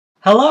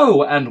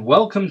Hello and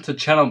welcome to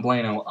Channel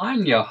Blaino.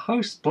 I'm your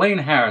host Blaine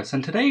Harris,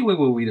 and today we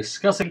will be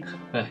discussing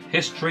the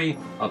history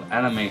of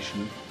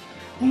animation.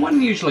 When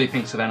one usually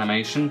thinks of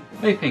animation,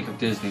 they think of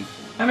Disney,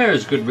 and there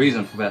is good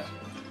reason for that,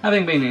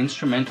 having been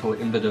instrumental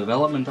in the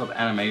development of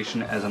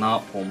animation as an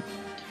art form.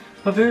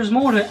 But there is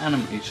more to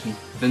animation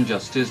than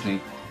just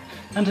Disney,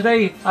 and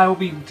today I will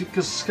be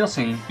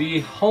discussing the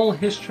whole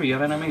history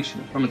of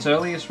animation from its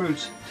earliest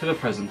roots to the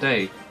present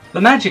day. The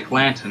magic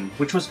lantern,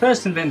 which was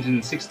first invented in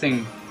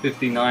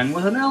 1659,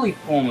 was an early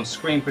form of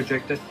screen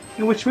projector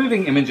in which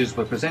moving images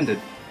were presented.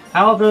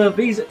 However,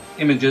 these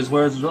images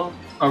were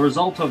a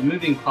result of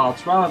moving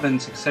parts rather than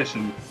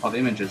succession of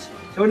images.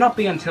 It would not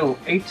be until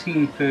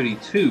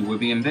 1832 with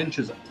the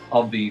invention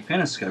of the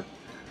phanoscope,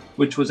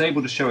 which was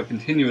able to show a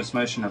continuous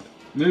motion of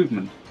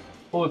movement,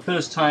 for the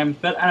first time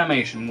that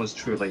animation was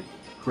truly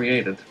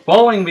created.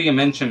 Following the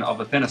invention of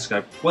the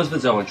phanoscope was the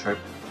zoetrope.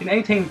 In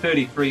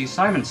 1833,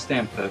 Simon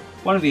Stamford,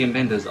 one of the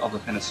inventors of the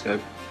phanoscope,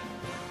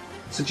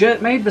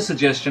 made the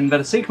suggestion that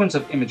a sequence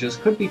of images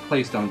could be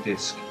placed on a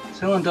disc,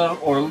 cylinder,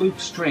 or a looped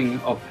string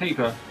of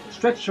paper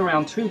stretched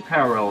around two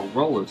parallel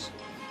rollers.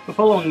 The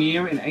following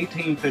year, in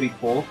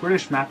 1834,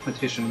 British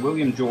mathematician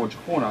William George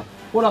Horner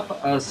brought up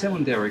a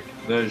cylindric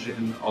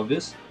version of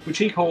this, which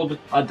he called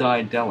a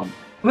didelum.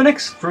 For the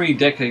next 3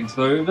 decades,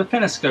 though, the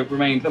phanoscope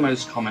remained the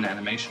most common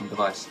animation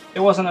device.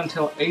 It wasn't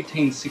until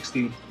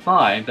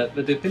 1865 that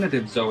the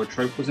definitive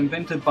zoetrope was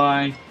invented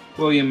by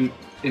William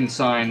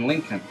Ensign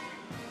Lincoln,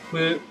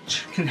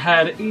 which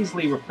had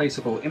easily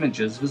replaceable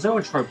images. The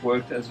zoetrope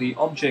worked as the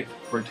object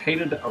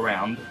rotated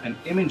around, an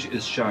image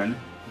is shown,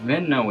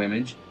 then no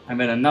image, and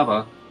then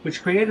another,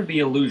 which created the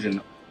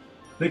illusion.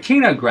 The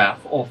kinograph,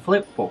 or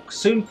flipbook,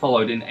 soon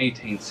followed in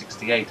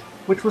 1868,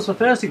 which was the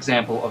first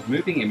example of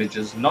moving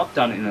images not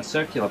done in a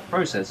circular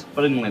process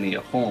but in linear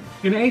form.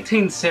 In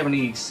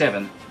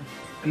 1877,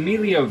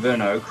 Emilio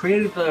Verno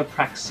created the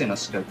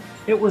praxinoscope.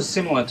 It was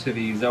similar to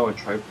the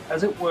zoetrope,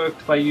 as it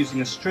worked by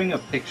using a string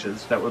of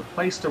pictures that were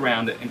placed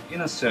around an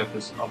inner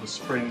surface of a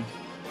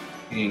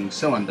spring-being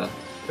cylinder.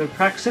 The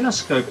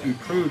praxinoscope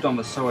improved on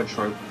the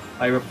zoetrope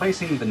by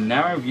replacing the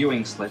narrow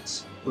viewing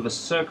slits with a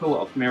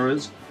circle of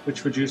mirrors,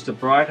 which produced a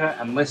brighter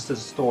and less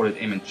distorted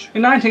image.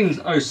 In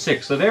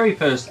 1906, the very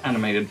first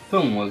animated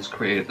film was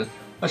created,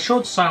 a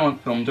short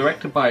silent film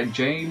directed by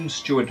James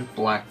Stewart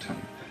Blackton.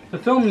 The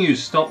film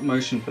used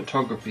stop-motion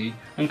photography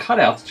and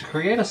cutouts to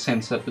create a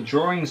sense that the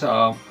drawings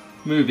are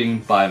moving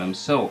by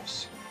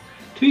themselves.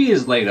 2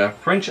 years later,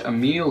 French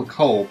Émile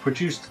Cole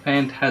produced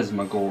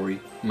Phantasmagorie.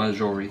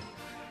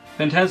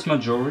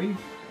 Phantasmagorie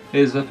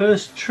is the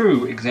first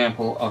true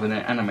example of an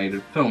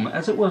animated film,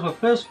 as it was the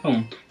first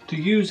film to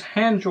use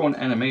hand-drawn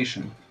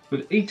animation,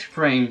 with each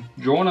frame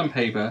drawn on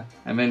paper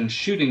and then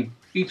shooting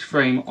each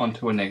frame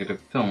onto a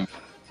negative film.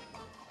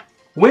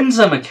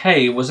 Winsor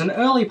McCay was an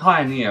early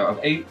pioneer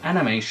of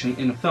animation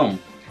in film.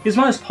 His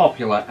most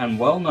popular and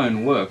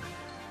well-known work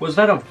was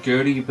that of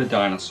Gertie the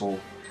Dinosaur.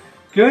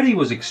 Gertie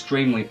was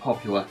extremely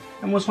popular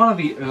and was one of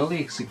the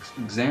earliest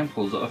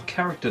examples of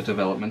character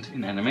development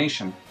in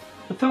animation.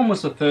 The film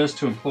was the first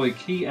to employ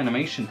key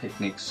animation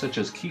techniques such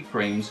as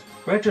keyframes,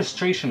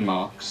 registration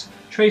marks,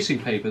 tracing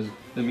papers,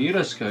 the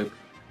mutoscope,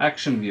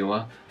 action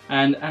viewer,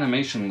 and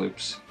animation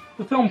loops.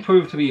 The film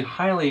proved to be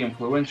highly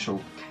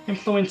influential,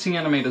 influencing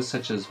animators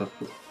such as the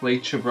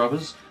Fleischer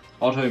Brothers,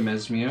 Otto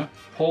Mesmer,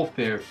 Paul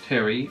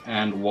Terry,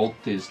 and Walt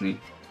Disney.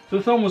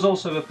 The film was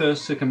also the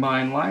first to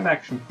combine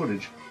live-action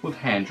footage with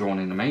hand-drawn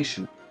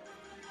animation.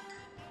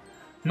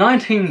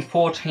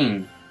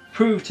 1914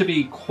 proved to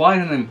be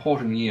quite an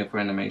important year for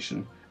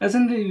animation, as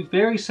in the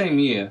very same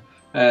year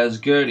as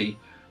Gertie,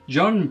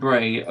 John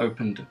Bray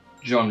opened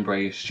John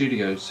Bray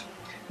Studios.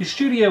 His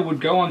studio would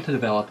go on to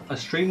develop a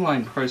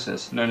streamlined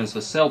process known as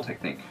the cell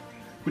technique,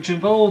 which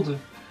involved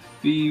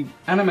the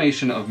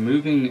animation of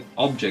moving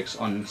objects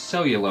on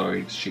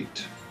celluloid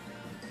sheet,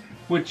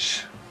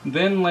 which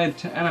then led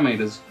to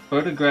animators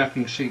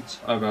photographing sheets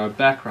over a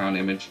background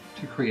image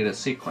to create a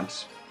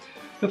sequence.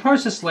 The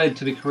process led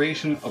to the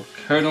creation of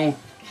Colonel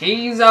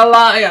He's a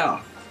Liar,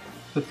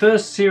 the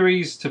first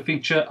series to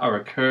feature a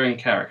recurring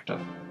character.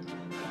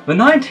 The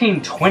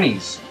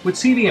 1920s would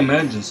see the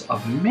emergence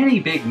of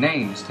many big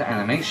names to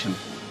animation.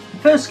 The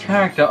first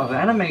character of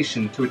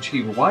animation to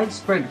achieve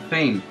widespread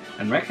fame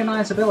and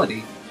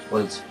recognizability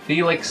was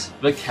Felix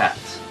the Cat.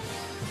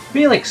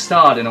 Felix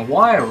starred in a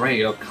wide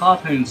array of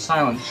cartoon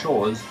silent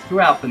shores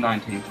throughout the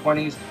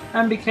 1920s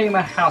and became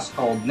a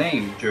household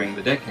name during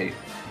the decade.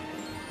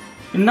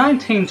 In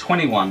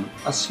 1921,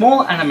 a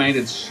small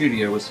animated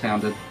studio was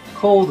founded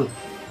called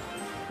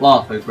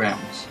Laugher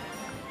Grounds.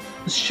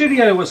 The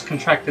studio was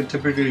contracted to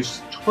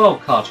produce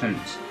 12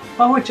 cartoons,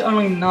 by which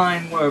only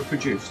 9 were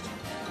produced,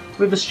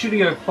 with the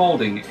studio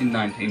folding in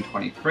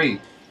 1923.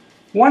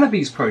 One of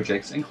these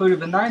projects included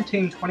the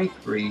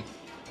 1923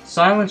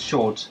 silent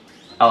short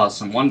Alice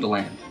in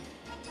Wonderland.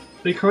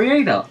 The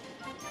creator,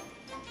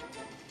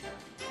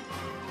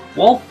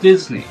 Walt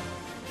Disney,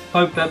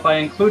 hoped that by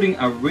including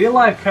a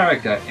real-life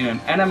character in an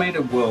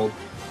animated world,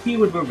 he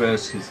would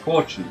reverse his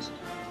fortunes.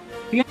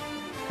 The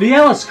The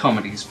Alice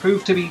comedies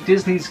proved to be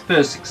Disney's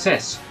first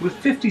success, with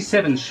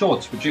 57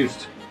 shorts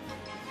produced.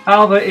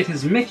 However, it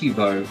is Mickey,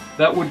 though,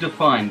 that would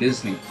define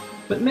Disney.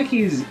 But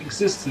Mickey's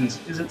existence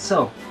is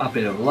itself a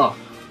bit of luck,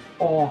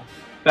 or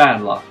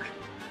bad luck.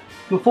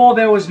 Before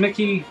there was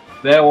Mickey,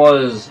 there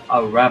was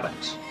a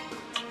rabbit.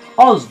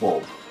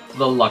 Oswald,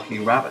 the lucky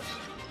rabbit.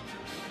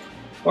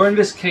 Or in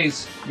this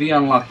case, the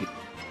unlucky.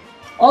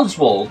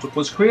 Oswald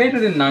was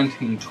created in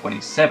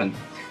 1927.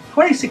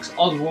 26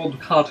 Oswald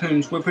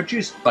cartoons were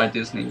produced by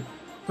Disney,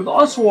 with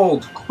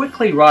Oswald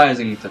quickly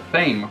rising to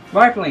fame,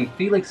 rivaling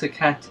Felix the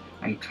Cat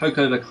and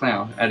Coco the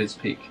Clown at his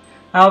peak.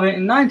 However,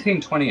 in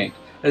 1928,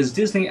 as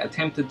Disney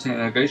attempted to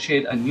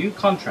negotiate a new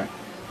contract,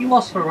 he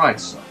lost the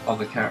rights of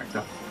the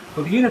character,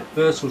 with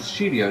Universal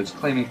Studios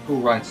claiming full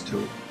rights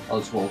to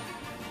Oswald,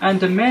 and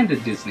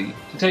demanded Disney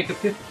to take a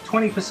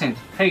 20%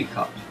 pay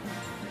cut.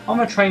 On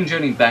the train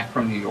journey back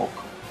from New York,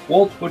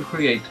 Walt would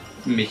create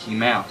Mickey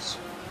Mouse,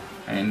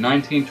 and in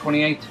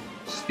 1928,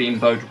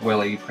 Steamboat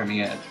Willie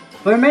premiered.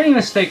 Though many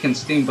mistaken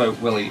Steamboat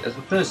Willie as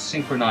the first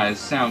synchronized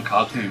sound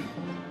cartoon,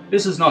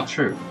 this is not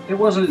true. It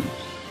wasn't,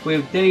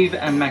 with Dave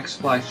and Max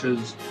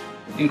Fleischer's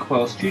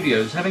Inkwell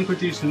Studios having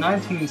produced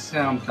 19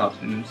 sound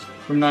cartoons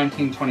from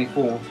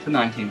 1924 to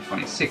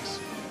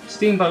 1926.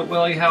 Steamboat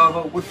Willie,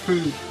 however, would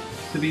prove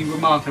to be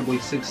remarkably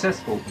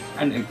successful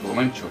and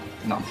influential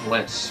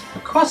nonetheless.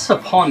 Across the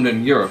pond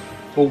in Europe,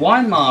 the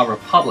Weimar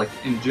Republic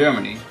in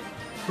Germany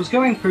was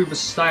going through the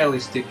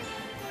stylistic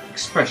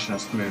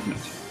expressionist movement.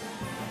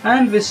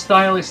 And this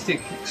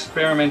stylistic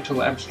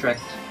experimental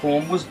abstract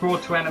form was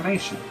brought to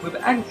animation, with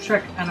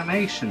abstract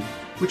animation,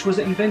 which was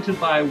invented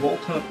by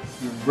Walter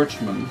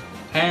Richmond,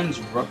 Hans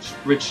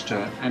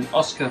Richter, and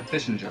Oskar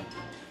Fischinger.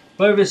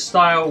 Though this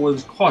style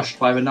was quashed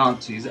by the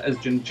Nazis as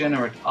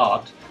degenerate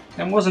art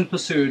and wasn't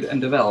pursued and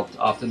developed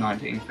after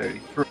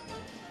 1933.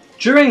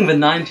 During the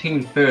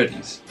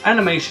 1930s,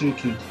 animation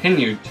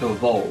continued to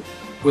evolve,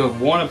 with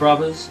Warner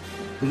Brothers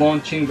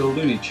launching the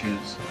Looney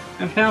Tunes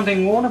and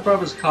founding Warner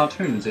Brothers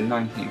Cartoons in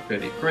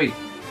 1933.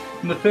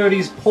 In the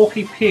 30s,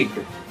 Porky Pig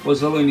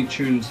was the Looney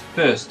Tunes'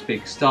 first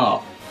big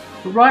star.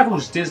 The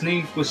rivals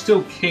Disney were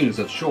still kings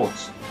of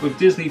shorts, with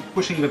Disney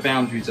pushing the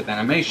boundaries of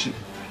animation.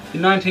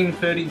 In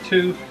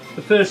 1932,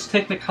 the first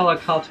Technicolor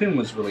cartoon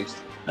was released,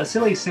 a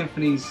Silly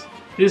Symphony's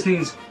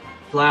Disney's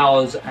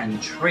Flowers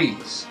and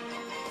Trees.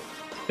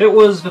 It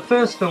was the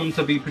first film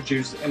to be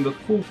produced in the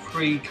full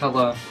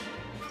three-color,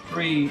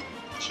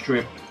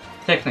 three-strip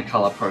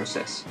Technicolor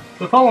process.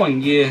 The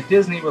following year,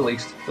 Disney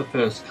released the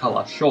first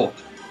color short.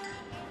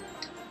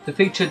 The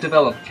feature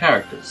developed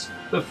characters,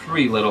 the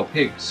Three Little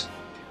Pigs,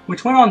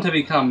 which went on to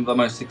become the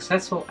most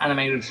successful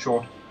animated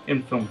short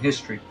in film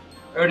history,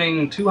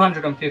 earning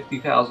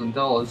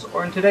 $250,000,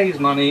 or in today's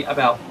money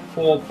about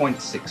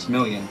 $4.6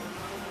 million.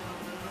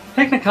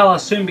 Technicolor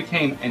soon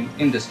became an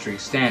industry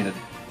standard,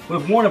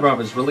 with Warner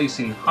Brothers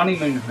releasing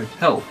Honeymoon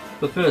Hotel,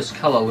 the first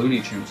color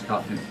Looney Tunes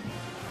cartoon.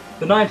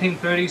 The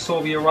 1930s saw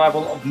the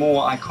arrival of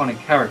more iconic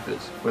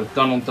characters, with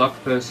Donald Duck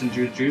first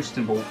introduced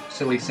in the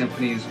Silly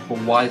Symphony's The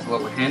Wise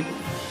Little Hen,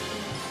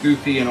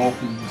 Goofy and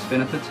Orphan's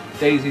Benefit,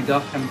 Daisy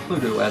Duck and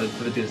Pluto added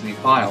to the Disney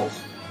files,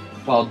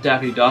 while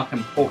Daffy Duck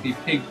and Porky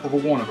Pig for the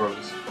Warner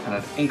Bros. And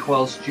at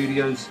Inkwell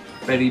Studios,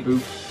 Betty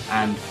Boop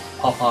and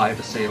Popeye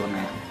the Sailor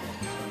Man.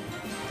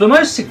 The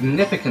most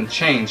significant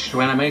change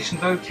to animation,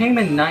 though, came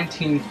in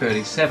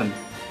 1937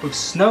 with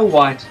Snow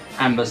White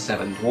and the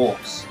Seven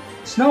Dwarfs.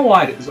 Snow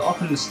White is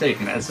often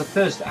mistaken as the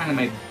first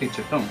animated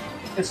feature film.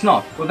 It's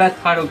not, with that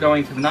title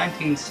going to the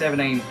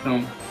 1917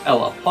 film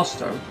El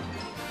Aposto.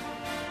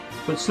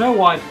 But Snow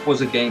White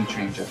was a game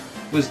changer,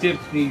 with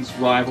Disney's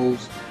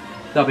rivals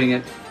dubbing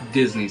it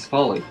Disney's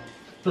Folly.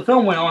 The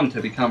film went on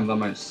to become the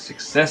most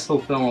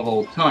successful film of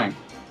all time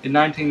in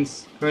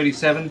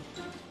 1937,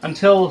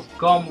 until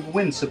Gone with the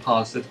Wind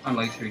surpassed it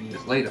only 2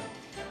 years later.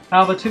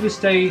 However, to this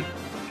day,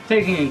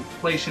 taking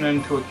inflation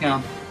into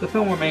account, the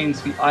film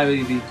remains either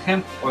the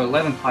 10th or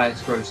 11th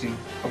highest grossing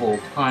of all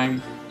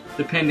time,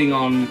 depending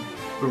on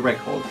the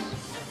records,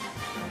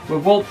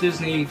 with Walt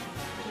Disney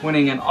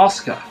winning an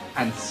Oscar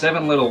and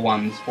 7 little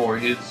ones for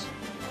his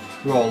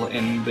role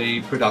in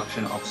the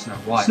production of Snow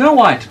White. Snow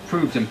White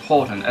proved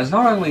important, as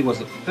not only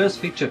was it the first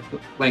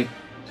feature-length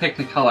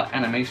Technicolor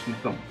animation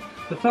film,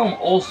 the film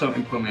also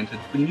implemented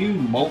the new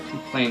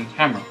multi-plane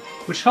camera,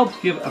 which helped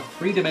give a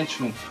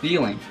three-dimensional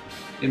feeling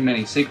in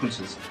many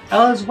sequences,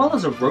 as well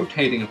as a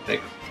rotating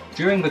effect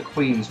during the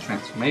Queen's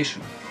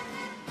transformation.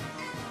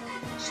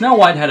 Snow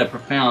White had a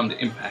profound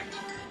impact.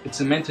 It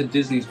cemented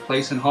Disney's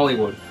place in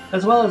Hollywood,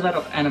 as well as that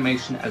of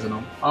animation as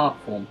an art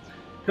form,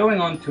 going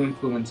on to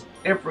influence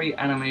every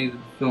animated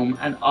film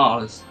and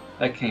artist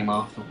that came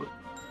afterward.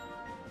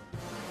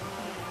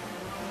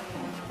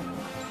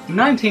 In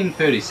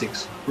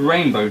 1936,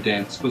 Rainbow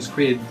Dance was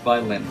created by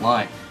Len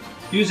Lai,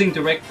 using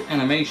direct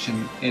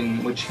animation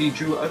in which he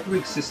drew over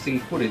existing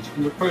footage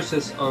in the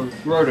process of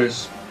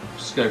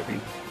rotoscoping.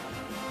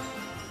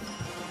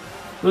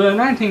 The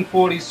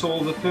 1940s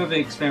saw the further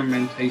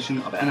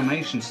experimentation of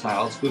animation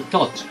styles, with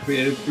dots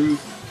created through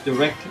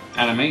direct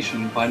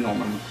animation by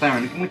Norman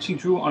McLaren, in which he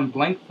drew on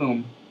blank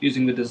film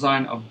using the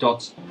design of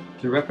dots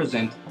to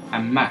represent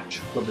and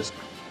match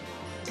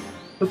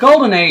the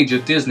golden age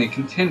of Disney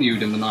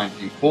continued in the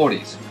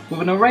 1940s, with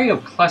an array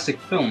of classic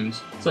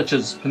films such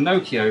as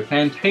Pinocchio,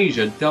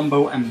 Fantasia,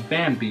 Dumbo and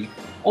Bambi,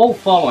 all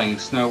following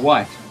Snow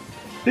White.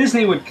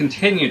 Disney would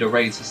continue to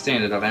raise the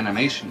standard of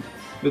animation,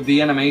 with the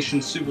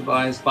animation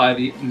supervised by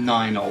the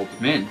 9 Old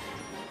Men.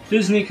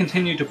 Disney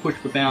continued to push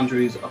the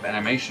boundaries of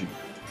animation,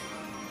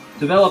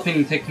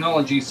 developing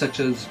technology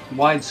such as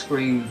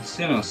widescreen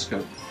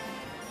cinemascope,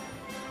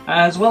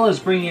 as well as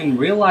bringing in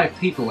real-life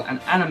people and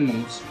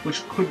animals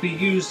which could be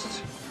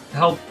used to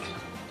help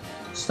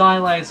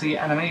stylize the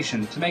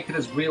animation to make it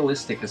as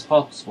realistic as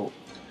possible.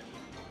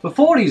 The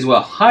 40s were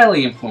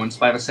highly influenced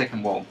by the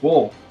Second World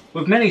War,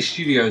 with many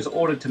studios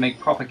ordered to make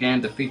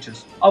propaganda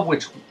features, of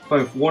which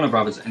both Warner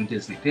Bros. And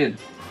Disney did.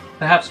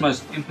 Perhaps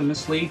most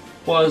infamously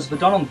was the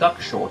Donald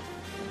Duck short,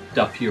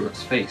 Da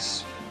Pura's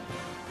Face.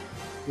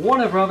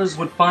 Warner Bros.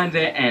 Would find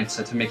their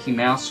answer to Mickey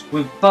Mouse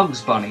with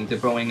Bugs Bunny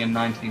debuting in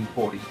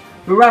 1940.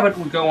 The rabbit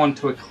would go on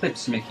to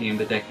eclipse Mickey in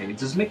the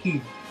decades as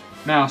Mickey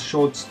Mouse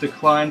shorts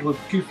declined, with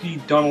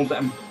Goofy, Donald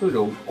and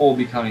Pluto all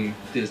becoming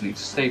Disney's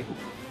staple.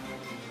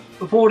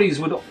 The 40s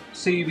would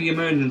see the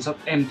emergence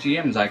of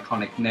MGM's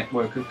iconic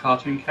network of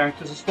cartoon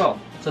characters as well,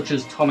 such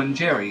as Tom and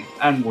Jerry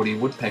and Woody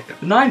Woodpecker.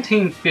 The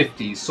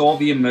 1950s saw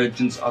the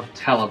emergence of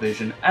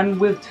television, and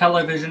with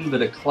television the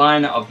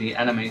decline of the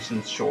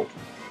animation short.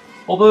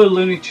 Although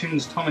Looney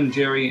Tunes, Tom and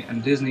Jerry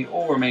and Disney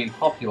all remained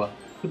popular,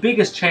 the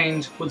biggest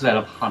change was that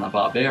of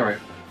Hanna-Barbera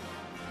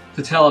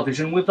to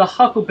television, with the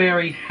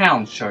Huckleberry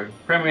Hound show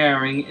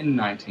premiering in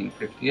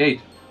 1958.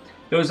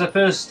 It was the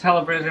first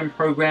television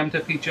program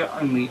to feature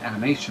only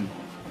animation,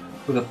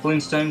 with the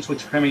Flintstones,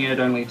 which premiered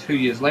only 2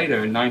 years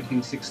later in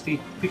 1960,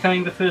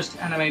 becoming the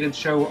first animated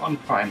show on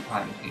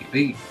primetime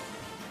TV.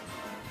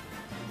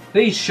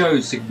 These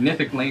shows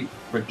significantly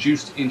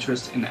reduced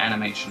interest in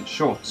animation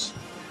shorts.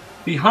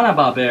 The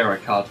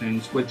Hanna-Barbera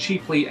cartoons were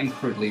cheaply and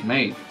crudely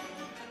made.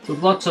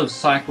 With lots of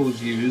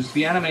cycles used,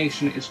 the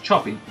animation is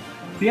choppy.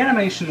 The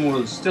animation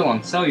was still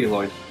on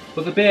celluloid,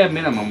 but the bare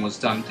minimum was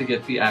done to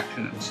get the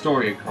action and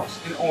story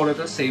across in order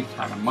to save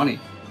time and money.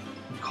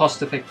 With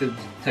cost-effective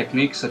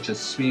techniques such as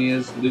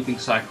smears, looping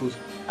cycles,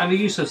 and the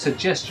use of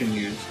suggestion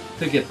used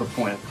to get the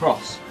point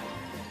across.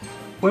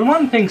 When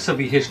one thinks of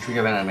the history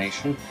of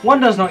animation, one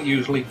does not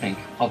usually think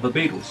of the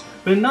Beatles,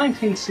 but in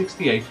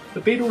 1968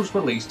 the Beatles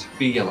released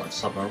The Yellow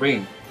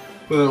Submarine.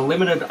 With a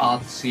limited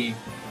artsy,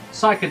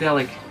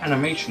 psychedelic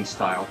animation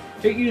style,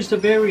 it used a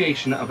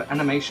variation of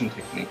animation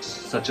techniques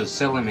such as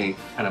cel-shaded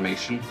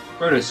animation,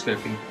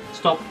 rotoscoping,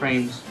 stop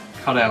frames,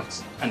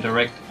 cutouts, and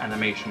direct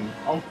animation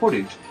on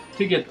footage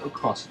to get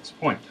across its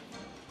point,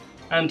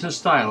 and to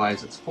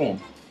stylize its form.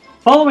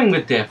 Following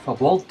the death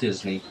of Walt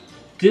Disney,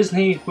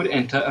 Disney would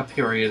enter a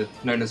period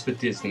known as the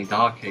Disney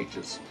Dark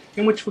Ages,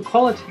 in which the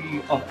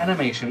quality of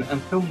animation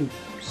and films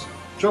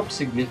dropped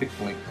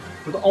significantly,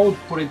 with old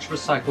footage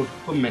recycled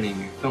for many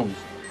new films.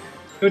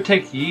 It would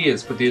take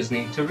years for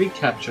Disney to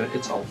recapture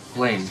its old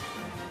flame.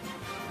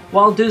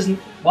 While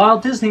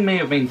Disney may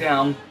have been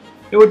down,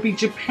 it would be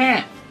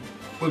Japan,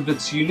 with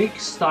its unique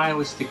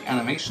stylistic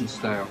animation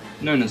style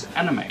known as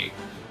anime,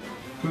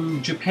 through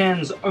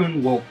Japan's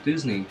own Walt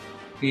Disney,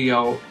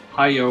 Hayao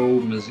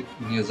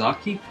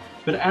Miyazaki,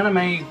 but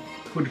anime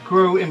would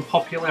grow in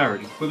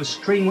popularity with a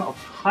stream of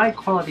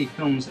high-quality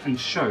films and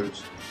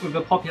shows, with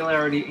the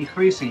popularity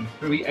increasing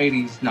through the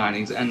 80s,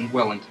 90s, and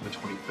well into the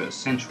 21st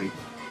century.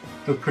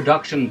 With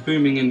production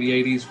booming in the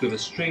 80s with a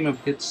stream of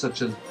hits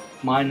such as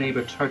My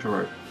Neighbor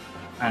Totoro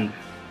and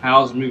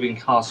Howl's Moving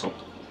Castle.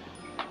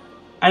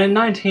 And in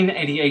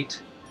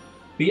 1988,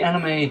 the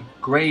anime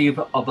Grave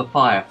of the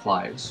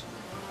Fireflies,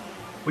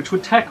 which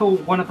would tackle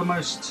one of the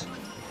most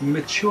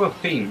mature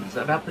themes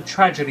about the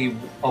tragedy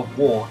of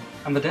war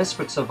and the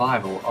desperate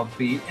survival of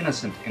the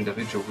innocent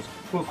individuals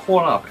who were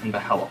caught up in the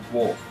hell of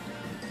war.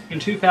 In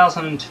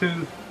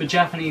 2002, the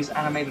Japanese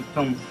animated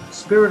film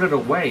Spirited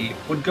Away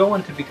would go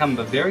on to become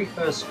the very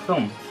first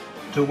film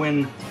to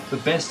win the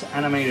Best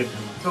Animated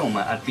Film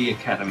at the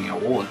Academy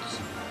Awards.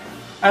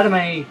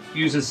 Anime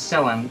uses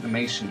cel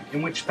animation,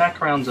 in which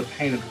backgrounds are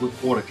painted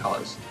with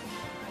watercolors.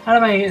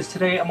 Anime is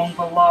today among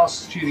the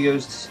last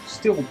studios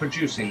still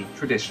producing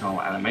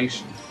traditional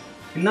animation.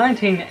 In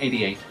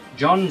 1988,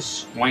 John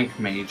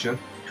Swankmajer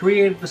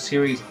created the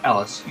series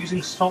Alice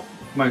using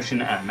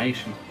stop-motion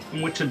animation,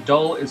 in which a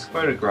doll is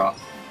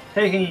photographed,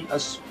 taking a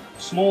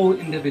small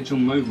individual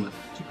movement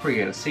to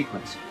create a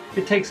sequence.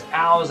 It takes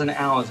hours and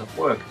hours of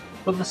work,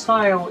 but the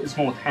style is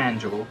more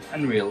tangible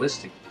and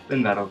realistic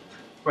than that of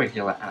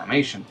regular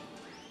animation,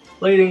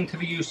 leading to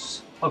the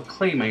use of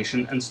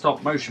claymation and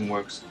stop-motion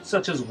works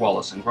such as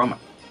Wallace and Gromit.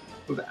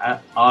 With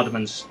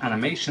Aardman's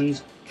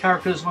animations,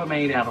 characters were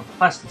made out of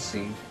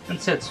plasticine and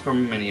sets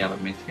from many other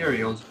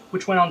materials,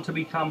 which went on to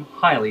become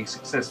highly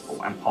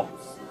successful and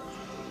popular.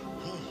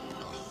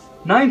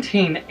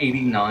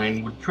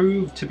 1989 would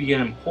prove to be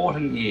an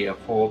important year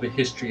for the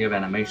history of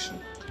animation,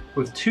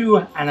 with 2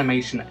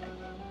 animation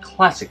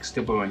classics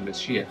debuting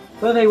this year,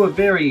 though they were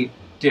very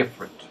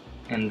different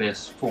in their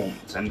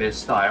forms and their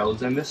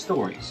styles and their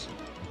stories.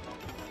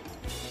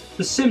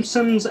 The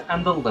Simpsons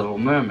and The Little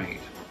Mermaid.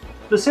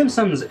 The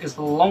Simpsons is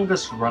the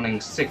longest running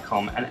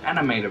sitcom and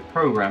animated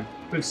program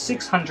with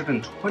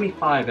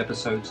 625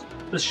 episodes.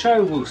 The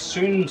show will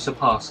soon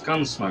surpass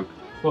Gunsmoke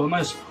for the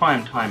most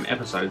primetime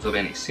episodes of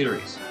any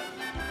series.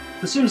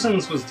 The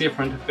Simpsons was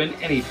different than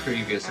any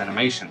previous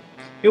animation.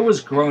 It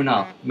was grown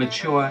up,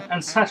 mature,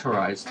 and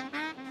satirized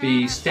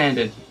the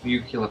standard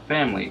nuclear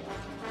family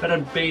that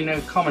had been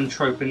a common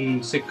trope in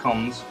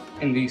sitcoms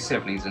in the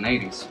 70s and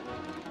 80s.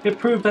 It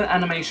proved that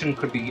animation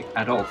could be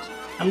adult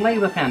and lay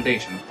the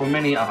foundation for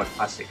many other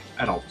classic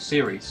adult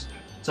series,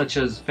 such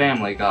as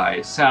Family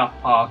Guy, South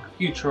Park,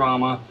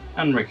 Futurama,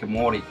 and Rick and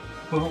Morty,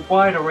 with a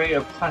wide array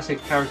of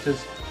classic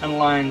characters and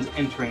lines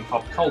entering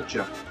pop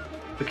culture.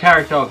 The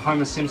character of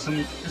Homer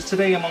Simpson is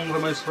today among the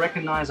most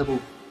recognizable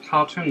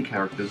cartoon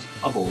characters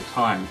of all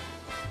time.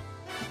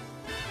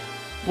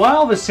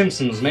 While The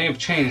Simpsons may have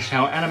changed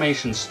how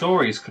animation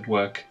stories could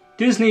work,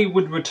 Disney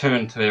would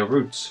return to their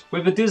roots,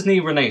 with the Disney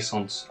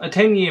Renaissance, a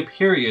 10-year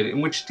period in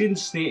which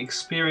Disney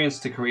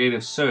experienced a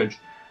creative surge,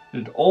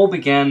 and it all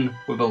began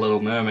with The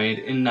Little Mermaid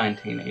in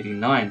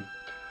 1989.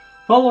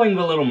 Following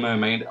The Little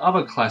Mermaid,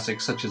 other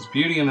classics such as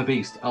Beauty and the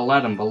Beast,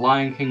 Aladdin, The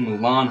Lion King,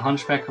 Mulan,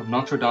 Hunchback of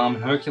Notre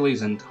Dame,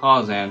 Hercules, and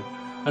Tarzan,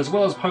 as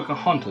well as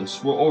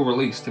Pocahontas, were all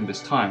released in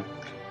this time,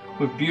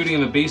 with Beauty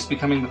and the Beast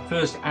becoming the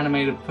first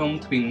animated film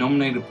to be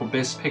nominated for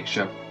Best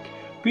Picture.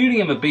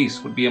 Beauty and the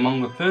Beast would be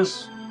among the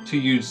first to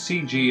use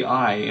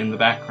CGI in the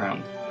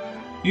background,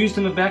 used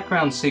in the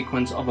background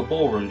sequence of a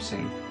ballroom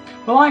scene.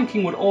 The Lion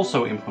King would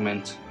also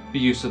implement the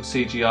use of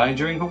CGI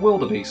during the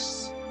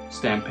Wildebeest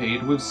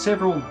stampede, with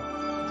several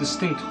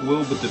distinct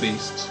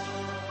wildebeests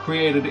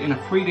created in a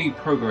 3D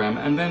program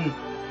and then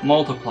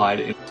multiplied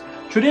in.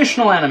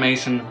 Traditional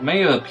animation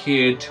may have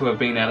appeared to have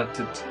been at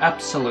its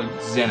absolute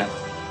zenith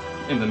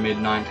in the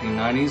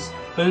mid-1990s,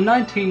 but in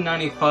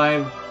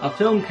 1995 a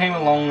film came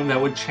along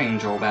that would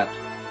change all that.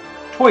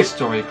 Toy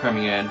Story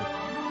premiered.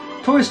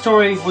 Toy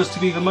Story was to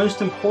be the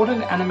most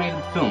important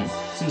animated film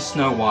since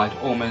Snow White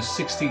almost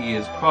 60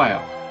 years prior.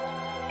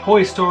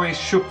 Toy Story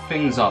shook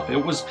things up. It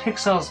was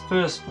Pixar's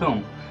first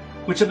film,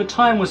 which at the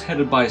time was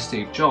headed by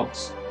Steve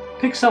Jobs.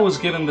 Pixar was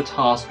given the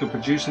task of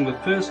producing the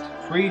first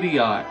 3D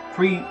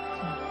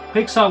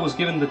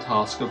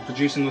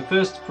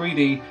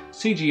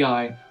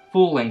CGI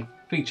full-length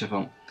feature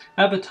film.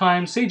 At the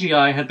time,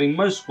 CGI had been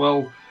most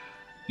well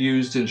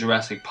used in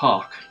Jurassic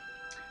Park.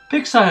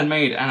 Pixar had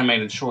made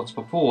animated shorts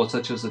before,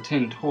 such as The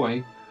Tin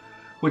Toy,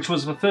 which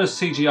was the first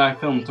CGI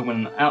film to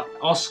win an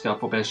Oscar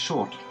for Best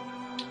Short.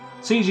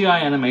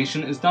 CGI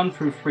animation is done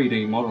through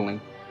 3D modeling,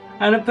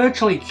 and it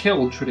virtually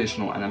killed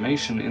traditional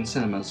animation in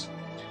cinemas,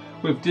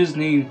 with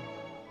Disney's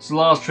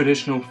last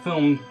traditional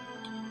film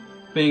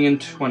being in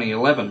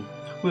 2011,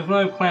 with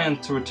no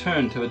plans to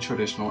return to the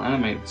traditional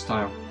animated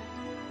style,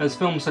 as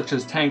films such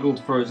as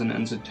Tangled, Frozen,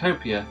 and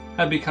Zootopia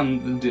have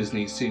become the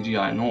Disney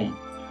CGI norm.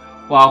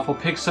 While for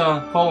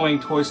Pixar, following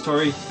Toy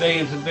Story, they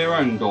entered their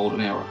own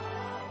golden era,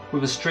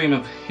 with a stream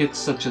of hits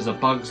such as A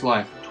Bug's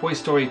Life, Toy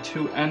Story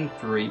 2 and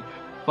 3,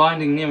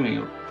 Finding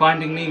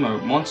Nemo,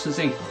 Monsters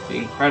Inc.,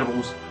 The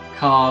Incredibles,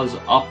 Cars,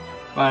 Up,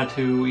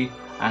 Ratatouille,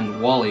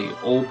 and WALL-E,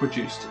 all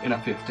produced in a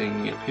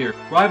 15-year period.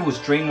 Rivals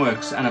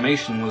DreamWorks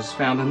Animation was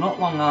founded not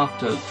long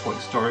after Toy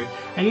Story,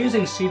 and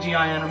using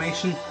CGI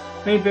animation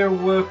made their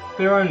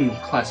own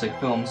classic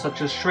films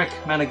such as Shrek,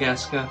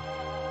 Madagascar.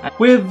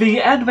 With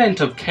the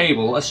advent of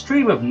cable, a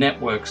stream of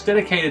networks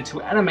dedicated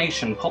to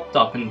animation popped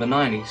up in the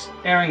 90s,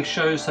 airing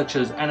shows such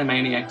as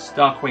Animaniacs,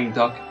 Darkwing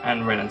Duck,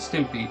 and Ren and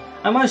Stimpy,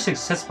 and most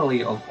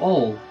successfully of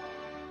all,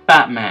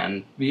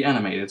 Batman, the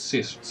animated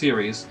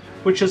series,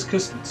 which is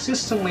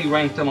consistently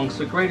ranked amongst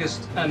the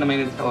greatest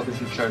animated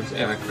television shows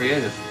ever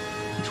created.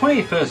 The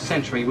 21st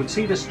century would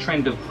see this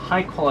trend of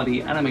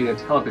high-quality animated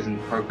television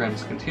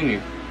programs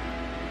continue,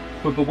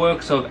 with the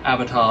works of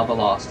Avatar: The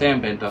Last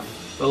Airbender,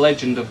 The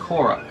Legend of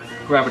Korra,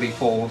 Gravity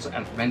Falls,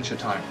 and Adventure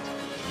Time.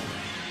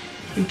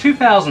 In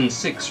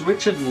 2006,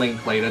 Richard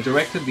Linklater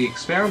directed the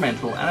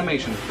experimental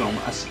animation film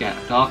A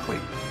Scanner Darkly,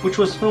 which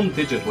was filmed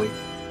digitally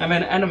and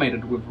then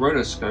animated with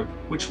rotoscope,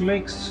 which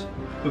makes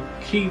the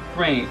key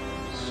frames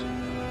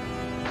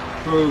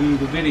from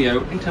the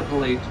video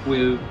interpolate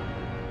with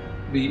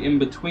the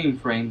in-between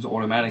frames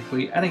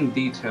automatically, adding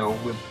detail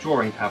with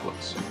drawing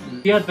tablets.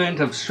 The advent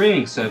of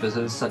streaming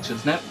services such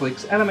as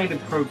Netflix, animated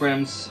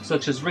programs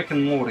such as Rick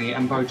and Morty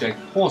and BoJack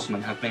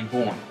Horseman have been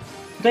born.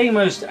 Today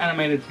most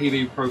animated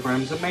TV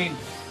programs are made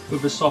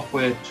with the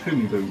software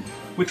Toon Boom,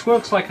 which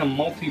works like a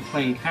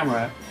multi-plane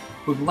camera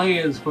with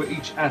layers for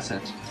each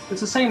asset.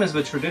 It's the same as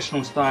the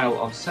traditional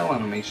style of cell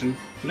animation,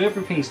 but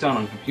everything's done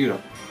on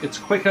computer. It's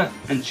quicker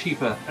and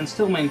cheaper and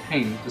still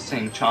maintains the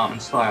same charm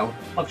and style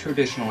of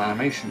traditional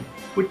animation,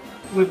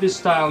 with this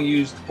style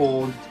used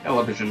for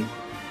television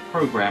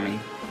programming.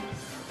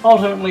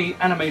 Ultimately,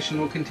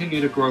 animation will continue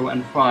to grow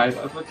and thrive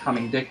over the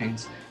coming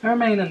decades and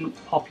remain a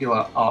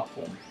popular art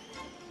form.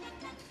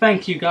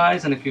 Thank you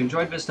guys, and if you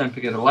enjoyed this, don't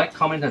forget to like,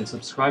 comment, and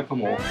subscribe for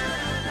more.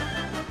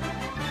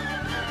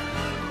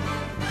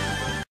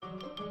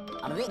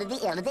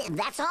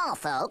 That's all,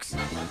 folks.